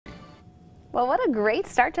Well, what a great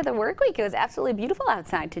start to the work week. It was absolutely beautiful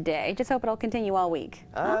outside today. Just hope it'll continue all week.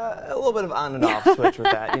 A little bit of on and off switch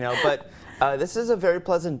with that, but this is a very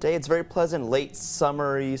pleasant day. It's very pleasant, late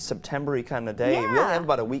summery, September-y kind of day. Yeah. We only have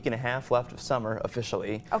about a week and a half left of summer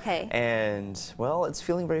officially. Okay. And, well, it's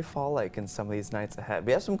feeling very fall-like in some of these nights ahead.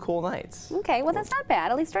 We have some cool nights. Okay, well, that's not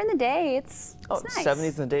bad. At least during the day, it's nice.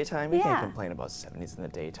 70s in the daytime? You Yeah. can't complain about 70s in the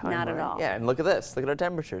daytime. Not at right? all. Yeah, and look at this. Look at our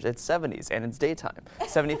temperatures. It's 70s and it's daytime.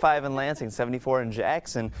 75 in Lansing, 74 in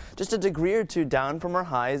Jackson. Just a degree or two down from our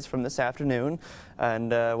highs from this afternoon.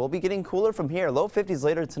 And we'll be getting cooler from here. Low 50s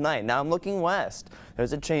later tonight. Now I'm looking west.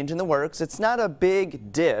 There's a change in the works. It's not a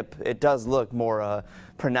big dip. It does look more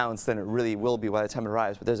pronounced than it really will be by the time it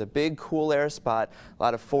arrives. But there's a big cool air spot. A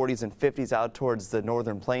lot of 40s and 50s out towards the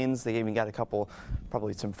northern plains. They even got a couple,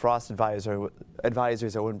 probably some frost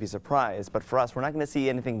advisories. I wouldn't be surprised. But for us, we're not going to see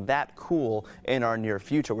anything that cool in our near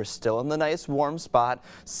future. We're still in the nice warm spot.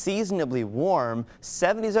 Seasonably warm.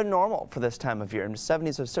 70s are normal for this time of year. And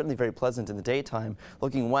 70s are certainly very pleasant in the daytime.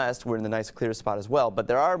 Looking west, we're in the nice clear spot as well. But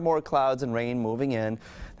there are more clouds and rain moving in.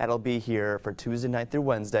 That'll be here for Tuesday night through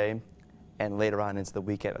Wednesday and later on into the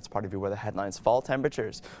weekend. That's part of your weather headlines. Fall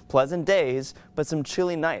temperatures, pleasant days, but some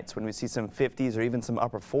chilly nights when we see some 50s or even some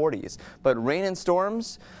upper 40s. But rain and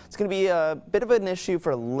storms, it's going to be a bit of an issue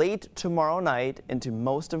for late tomorrow night into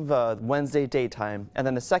most of Wednesday daytime, and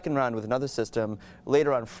then a second round with another system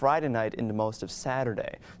later on Friday night into most of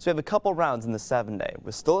Saturday. So we have a couple rounds in the 7-day.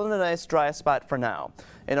 We're still in a nice dry spot for now.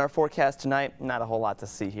 In our forecast tonight, not a whole lot to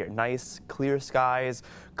see here. Nice clear skies.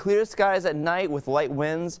 Clear skies at night with light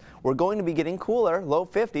winds. We're going to be getting cooler, low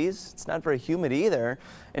 50s. It's not very humid either.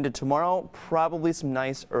 Into tomorrow, probably some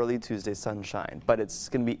nice early Tuesday sunshine, but it's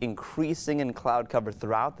going to be increasing in cloud cover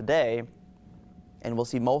throughout the day. And we'll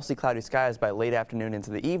see mostly cloudy skies by late afternoon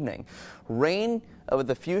into the evening. Rain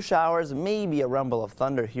with a few showers, maybe a rumble of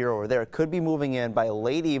thunder here or there, could be moving in by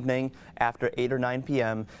late evening after 8 or 9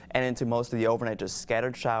 p.m. and into most of the overnight, just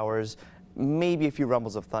scattered showers. Maybe a few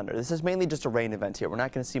rumbles of thunder. This is mainly just a rain event here. We're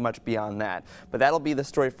not going to see much beyond that. But that'll be the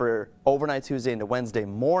story for overnight Tuesday into Wednesday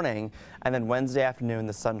morning. And then Wednesday afternoon,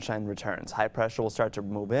 the sunshine returns. High pressure will start to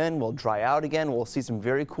move in. We'll dry out again. We'll see some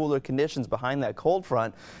very cooler conditions behind that cold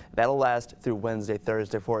front. That'll last through Wednesday,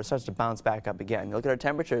 Thursday before it starts to bounce back up again. You look at our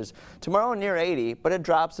temperatures. Tomorrow near 80, but it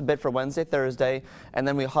drops a bit for Wednesday, Thursday. And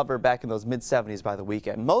then we hover back in those mid-70s by the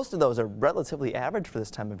weekend. Most of those are relatively average for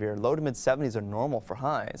this time of year. Low to mid-70s are normal for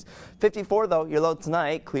highs. 54 though, your low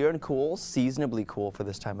tonight, clear and cool, seasonably cool for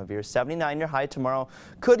this time of year. 79 your high tomorrow.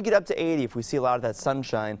 Could get up to 80 if we see a lot of that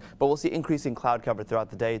sunshine, but we'll see increasing cloud cover throughout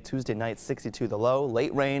the day. Tuesday night, 62 the low,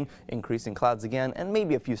 late rain, increasing clouds again, and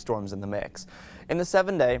maybe a few storms in the mix. In the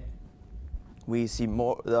 7-day, we see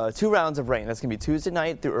more 2 rounds of rain. That's going to be Tuesday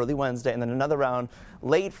night through early Wednesday, and then another round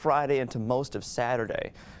late Friday into most of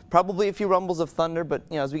Saturday. Probably a few rumbles of thunder, but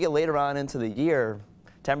as we get later on into the year,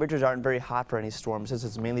 temperatures aren't very hot for any storms. This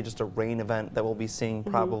is mainly just a rain event that we'll be seeing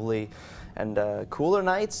probably. And cooler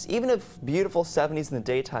nights, even if beautiful 70s in the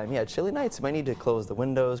daytime, chilly nights, you might need to close the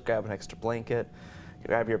windows, grab an extra blanket,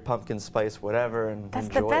 grab your pumpkin spice, whatever, and enjoy it.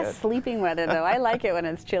 That's the best sleeping weather, though. I like it when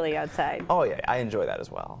it's chilly outside. Oh, yeah, I enjoy that as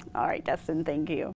well. All right, Dustin, thank you.